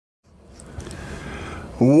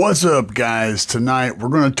What's up, guys? Tonight we're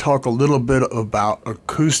going to talk a little bit about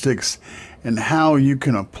acoustics and how you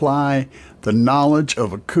can apply the knowledge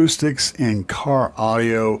of acoustics in car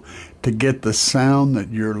audio to get the sound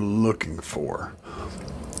that you're looking for.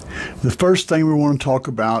 The first thing we want to talk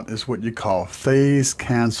about is what you call phase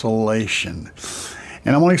cancellation.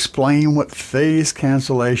 And I want to explain what phase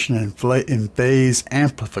cancellation and phase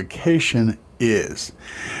amplification is.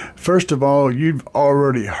 First of all, you've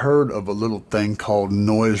already heard of a little thing called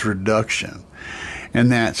noise reduction.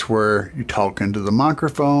 And that's where you talk into the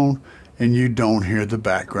microphone and you don't hear the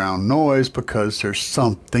background noise because there's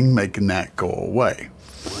something making that go away.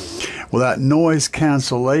 Well, that noise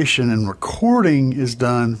cancellation and recording is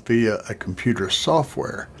done via a computer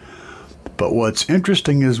software. But what's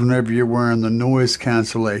interesting is whenever you're wearing the noise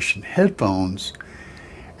cancellation headphones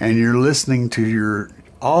and you're listening to your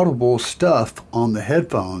audible stuff on the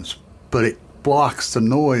headphones, but it blocks the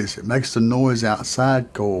noise. It makes the noise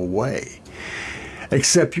outside go away.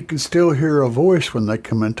 Except you can still hear a voice when they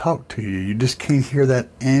come and talk to you. You just can't hear that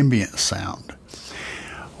ambient sound.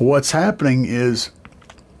 What's happening is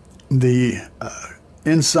the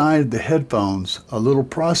inside the headphones, a little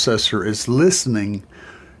processor is listening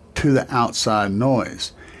to the outside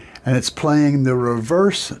noise, and it's playing the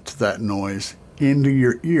reverse to that noise into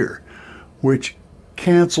your ear, which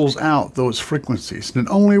cancels out those frequencies. And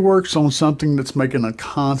it only works on something that's making a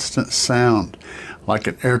constant sound, like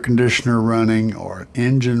an air conditioner running or an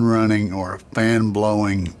engine running or a fan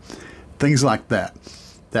blowing, things like that.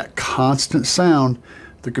 That constant sound,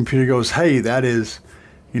 the computer goes, hey, that is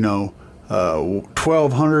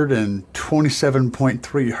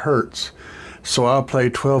 1227.3 hertz. So I'll play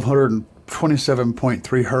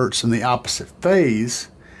 1227.3 hertz in the opposite phase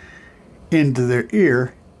into their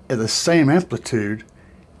ear at the same amplitude,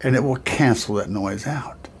 and it will cancel that noise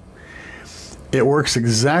out. It works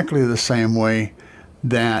exactly the same way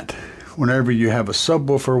that whenever you have a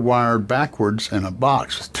subwoofer wired backwards in a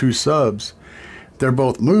box with two subs, they're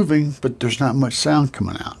both moving, but there's not much sound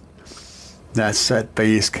coming out. That's that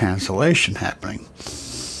phase cancellation happening.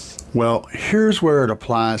 Well, here's where it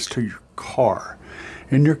applies to your car,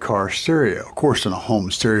 in your car stereo. Of course, in a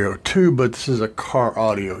home stereo too, but this is a car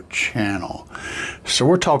audio channel. So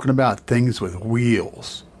we're talking about things with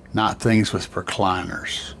wheels, not things with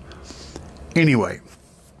recliners. Anyway,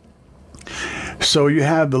 so you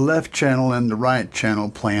have the left channel and the right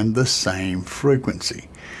channel playing the same frequency.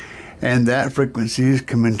 And that frequency is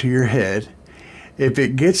coming to your head. If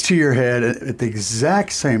it gets to your head at the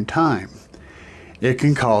exact same time, it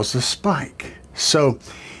can cause a spike. So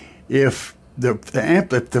if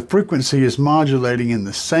the frequency is modulating in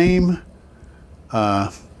the same,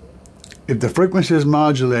 if the frequency is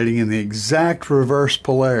modulating in the exact reverse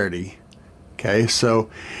polarity, okay,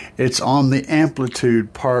 so it's on the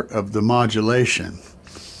amplitude part of the modulation,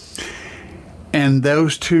 and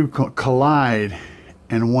those two collide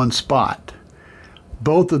in one spot,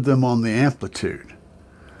 both of them on the amplitude,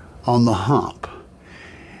 on the hump,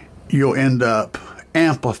 you'll end up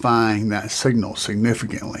amplifying that signal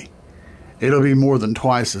significantly. It'll be more than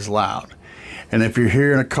twice as loud. And if you're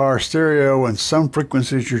hearing a car stereo and some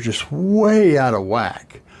frequencies you're just way out of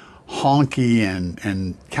whack, honky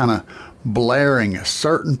and kind of blaring a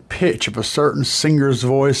certain pitch of a certain singer's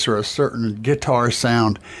voice or a certain guitar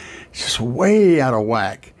sound, it's just way out of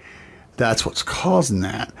whack, that's what's causing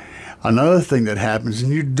that. Another thing that happens,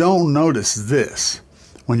 and you don't notice this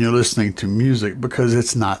when you're listening to music because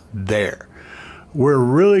it's not there. We're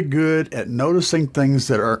really good at noticing things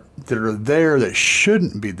that are there that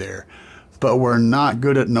shouldn't be there, but we're not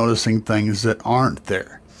good at noticing things that aren't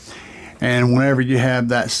there. And whenever you have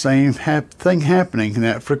that same thing happening and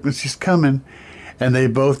that frequency's coming and they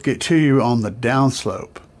both get to you on the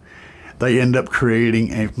downslope, they end up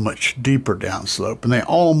creating a much deeper downslope and they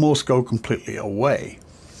almost go completely away.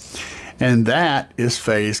 And that is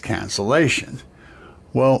phase cancellation.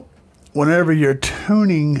 Well, whenever you're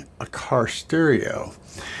tuning a car stereo,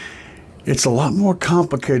 it's a lot more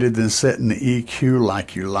complicated than setting the EQ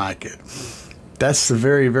like you like it. That's the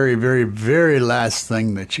very, very, very, very last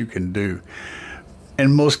thing that you can do.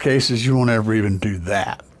 In most cases, you won't ever even do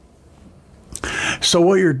that. So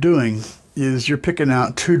what you're doing is you're picking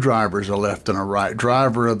out two drivers, a left and a right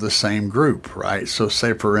driver of the same group, right? So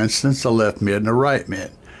say, for instance, a left mid and a right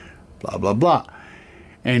mid, blah, blah, blah.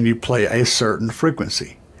 And you play a certain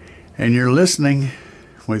frequency. And you're listening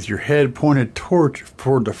with your head pointed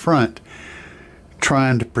toward the front,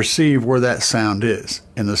 trying to perceive where that sound is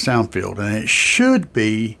in the sound field. And it should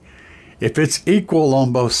be, if it's equal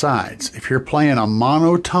on both sides, if you're playing a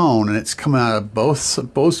monotone and it's coming out of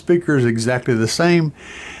both speakers exactly the same,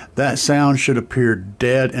 that sound should appear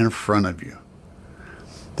dead in front of you.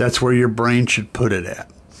 That's where your brain should put it at.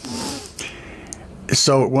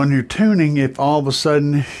 So when you're tuning, if all of a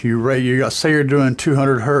sudden say you're doing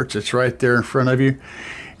 200 hertz, it's right there in front of you,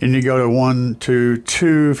 and you go to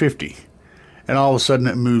 250, and all of a sudden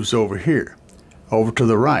it moves over here, over to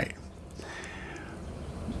the right.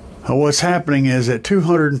 Well, what's happening is at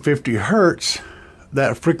 250 hertz,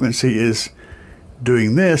 that frequency is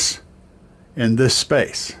doing this in this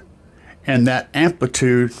space, and that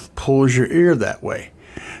amplitude pulls your ear that way.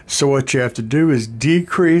 So what you have to do is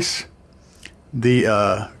decrease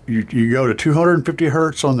the you go to 250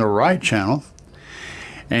 hertz on the right channel,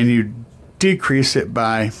 and you decrease it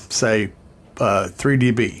by, say, 3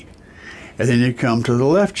 dB, and then you come to the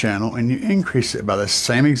left channel and you increase it by the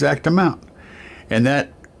same exact amount, and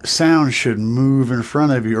that sound should move in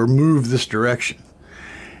front of you, or move this direction.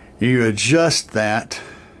 You adjust that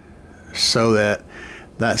so that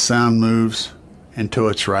that sound moves until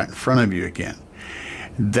it's right in front of you again.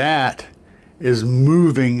 That is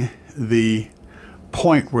moving the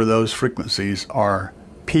point where those frequencies are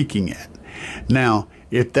peaking at. Now,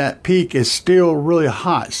 if that peak is still really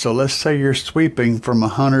hot, so let's say you're sweeping from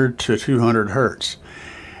 100 to 200 hertz,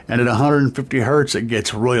 and at 150 hertz it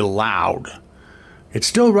gets really loud. It's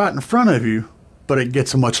still right in front of you, but it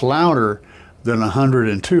gets much louder than 100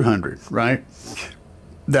 and 200, right?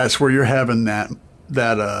 That's where you're having that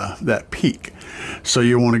peak. So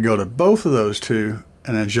you want to go to both of those two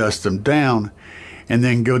and adjust them down, and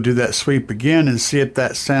then go do that sweep again and see if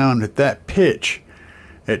that sound at that pitch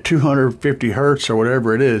at 250 hertz or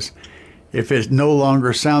whatever it is, if it no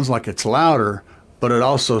longer sounds like it's louder, but it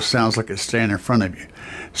also sounds like it's staying in front of you.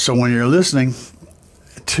 So when you're listening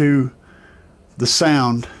to the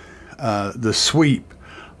sound, the sweep,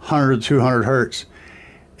 100 to 200 hertz,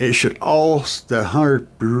 it should all, the 100,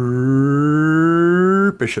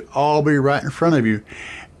 it should all be right in front of you,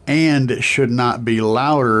 and it should not be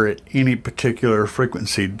louder at any particular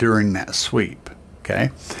frequency during that sweep. Okay,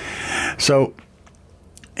 so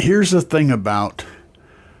here's the thing about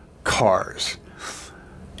cars.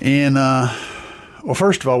 And well,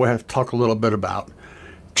 first of all, we have to talk a little bit about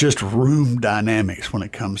just room dynamics when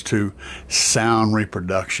it comes to sound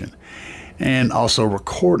reproduction, and also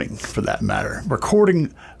recording, for that matter.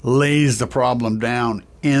 Recording lays the problem down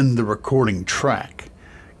in the recording track.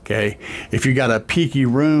 Okay, if you got a peaky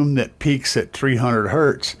room that peaks at 300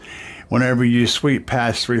 hertz, whenever you sweep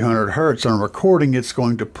past 300 hertz on a recording, it's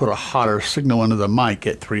going to put a hotter signal into the mic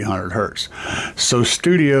at 300 hertz. So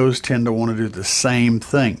studios tend to want to do the same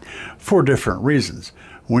thing for different reasons.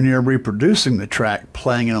 When you're reproducing the track,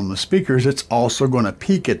 playing it on the speakers, it's also going to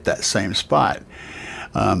peak at that same spot.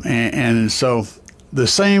 And so the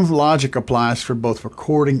same logic applies for both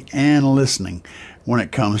recording and listening when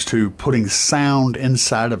it comes to putting sound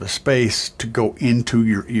inside of a space to go into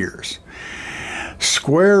your ears.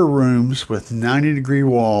 Square rooms with 90-degree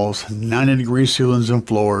walls, 90-degree ceilings and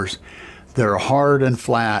floors that are hard and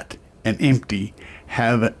flat and empty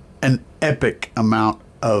have an epic amount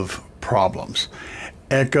of problems.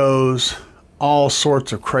 Echoes, all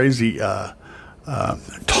sorts of crazy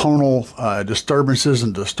tonal disturbances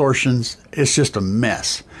and distortions. It's just a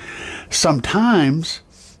mess. Sometimes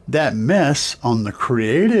that mess on the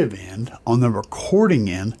creative end, on the recording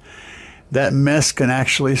end, that mess can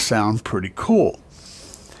actually sound pretty cool.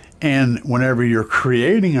 And whenever you're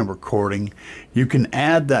creating a recording, you can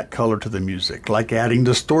add that color to the music, like adding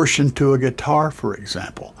distortion to a guitar, for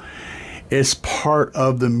example. It's part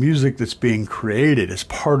of the music that's being created. It's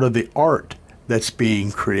part of the art that's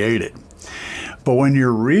being created. But when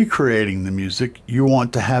you're recreating the music, you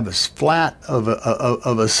want to have as flat of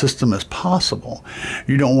a system as possible.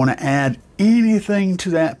 You don't want to add anything to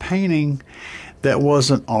that painting that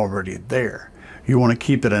wasn't already there. You want to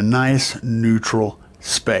keep it a nice, neutral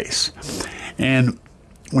space. And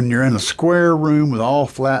when you're in a square room with all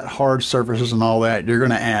flat, hard surfaces and all that, you're going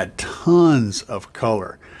to add tons of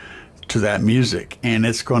color to that music. And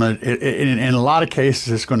it's going to, in a lot of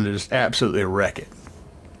cases, it's going to just absolutely wreck it.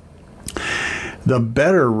 The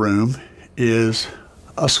better room is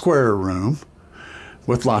a square room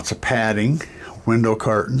with lots of padding, window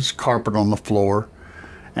curtains, carpet on the floor,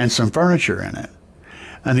 and some furniture in it.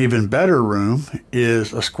 An even better room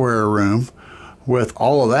is a square room with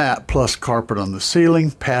all of that, plus carpet on the ceiling,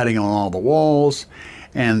 padding on all the walls,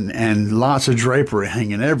 and lots of drapery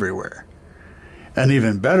hanging everywhere. An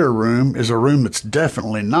even better room is a room that's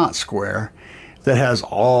definitely not square, that has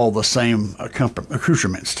all the same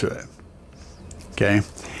accoutrements to it. Okay?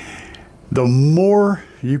 The more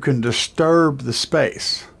you can disturb the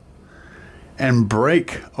space and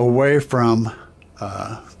break away from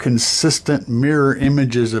consistent mirror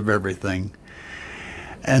images of everything,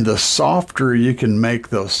 And the softer you can make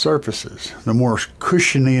those surfaces, the more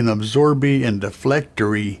cushiony and absorby and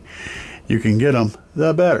deflectory you can get them,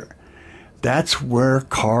 the better. That's where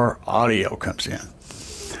car audio comes in.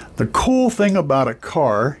 The cool thing about a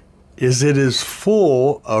car is it is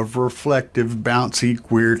full of reflective, bouncy,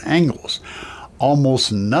 weird angles.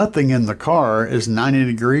 Almost nothing in the car is 90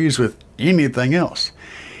 degrees with anything else.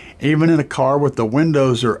 Even in a car with the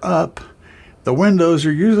windows are up, the windows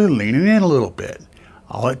are usually leaning in a little bit.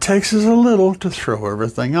 All it takes is a little to throw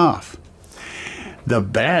everything off. The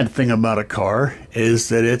bad thing about a car is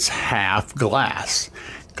that it's half glass.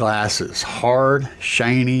 Glass is hard,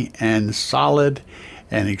 shiny, and solid,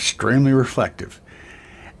 and extremely reflective.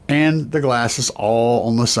 And the glass is all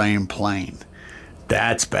on the same plane.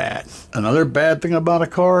 That's bad. Another bad thing about a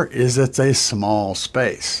car is it's a small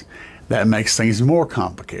space. That makes things more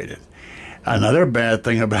complicated. Another bad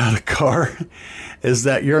thing about a car is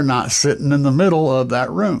that you're not sitting in the middle of that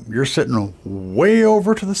room. You're sitting way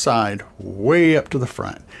over to the side, way up to the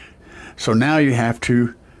front. So now you have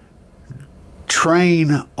to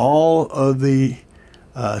train all of the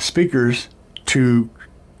speakers to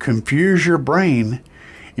confuse your brain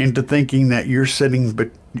into thinking that you're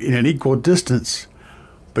sitting in an equal distance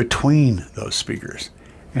between those speakers.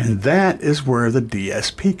 And that is where the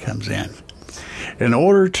DSP comes in. In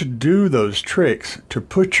order to do those tricks, to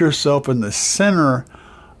put yourself in the center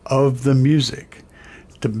of the music,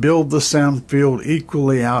 to build the sound field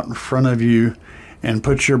equally out in front of you and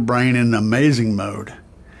put your brain in amazing mode,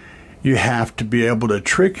 you have to be able to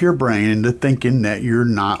trick your brain into thinking that you're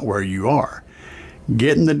not where you are.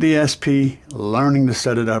 Getting the DSP, learning to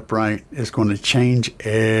set it up right is going to change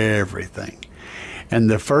everything. And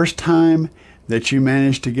the first time that you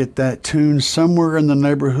manage to get that tune somewhere in the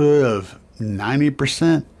neighborhood of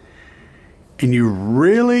 90%, and you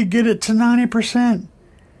really get it to 90%,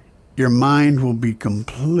 your mind will be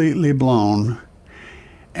completely blown,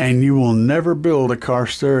 and you will never build a car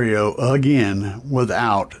stereo again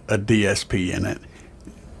without a DSP in it.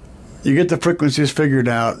 You get the frequencies figured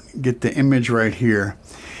out, get the image right here.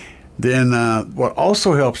 Then what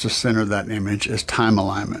also helps to center that image is time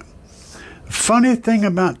alignment. The funny thing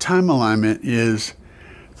about time alignment is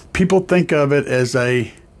people think of it as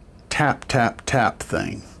a tap, tap, tap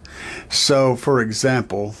thing. So, for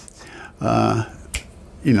example,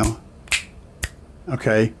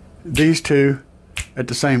 okay, these two at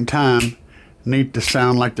the same time need to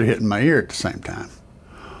sound like they're hitting my ear at the same time.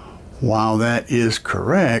 While that is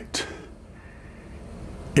correct,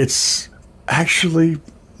 it's actually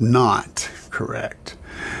not correct.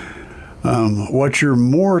 What you're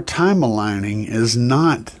more time aligning is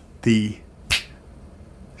not the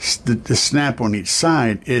snap on each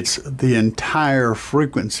side, it's the entire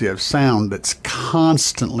frequency of sound that's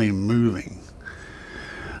constantly moving.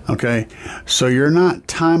 Okay, so you're not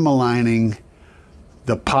time aligning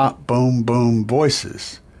the pop, boom, boom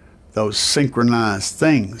voices, those synchronized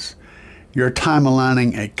things. You're time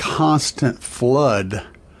aligning a constant flood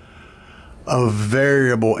of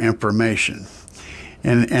variable information.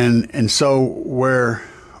 And so where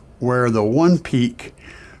the one peak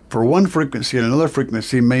for one frequency and another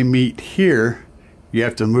frequency may meet here, you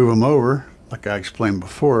have to move them over, like I explained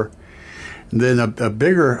before. And then a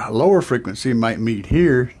bigger, lower frequency might meet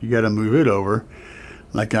here, you got to move it over,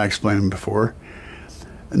 like I explained before.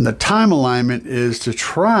 And the time alignment is to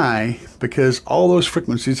try, because all those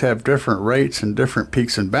frequencies have different rates and different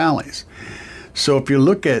peaks and valleys. So if you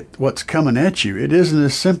look at what's coming at you, it isn't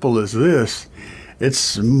as simple as this.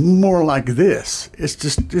 It's more like this. It's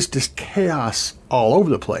just chaos all over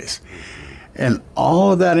the place. And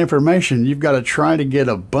all of that information, you've got to try to get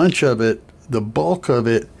a bunch of it, the bulk of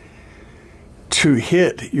it, to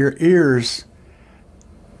hit your ears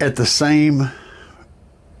at the same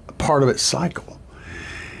part of its cycle.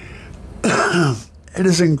 It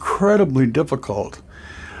is incredibly difficult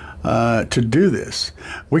to do this.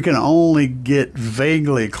 We can only get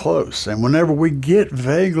vaguely close, and whenever we get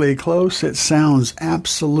vaguely close, it sounds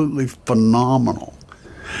absolutely phenomenal.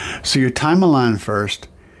 So you time align first,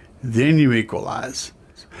 then you equalize.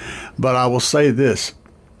 But I will say this,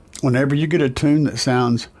 whenever you get a tune that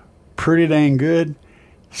sounds pretty dang good,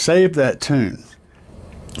 save that tune.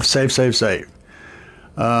 Save.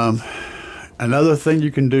 Another thing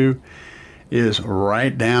you can do is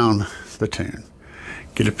write down the tune.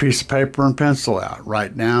 Get a piece of paper and pencil out.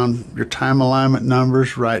 Write down your time alignment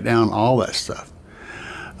numbers. Write down all that stuff.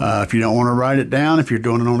 If you don't want to write it down, if you're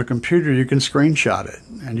doing it on a computer, you can screenshot it.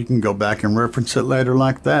 And you can go back and reference it later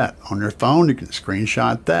like that. On your phone, you can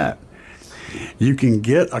screenshot that. You can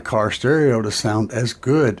get a car stereo to sound as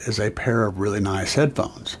good as a pair of really nice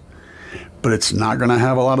headphones. but it's not going to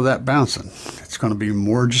have a lot of that bouncing. It's going to be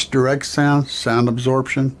more just direct sound, sound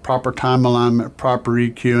absorption, proper time alignment, proper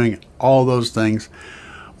EQing. All those things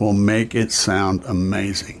will make it sound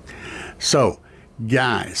amazing. So,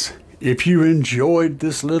 guys, if you enjoyed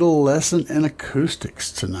this little lesson in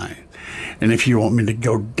acoustics tonight, and if you want me to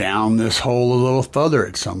go down this hole a little further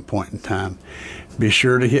at some point in time, be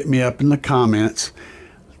sure to hit me up in the comments.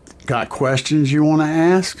 Got questions you want to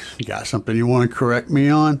ask? You got something you want to correct me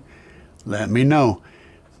on? Let me know.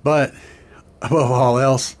 But above all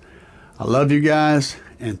else, I love you guys,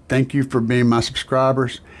 and thank you for being my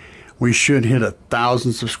subscribers. We should hit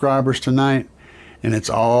 1,000 subscribers tonight, and it's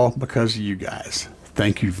all because of you guys.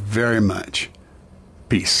 Thank you very much.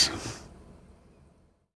 Peace.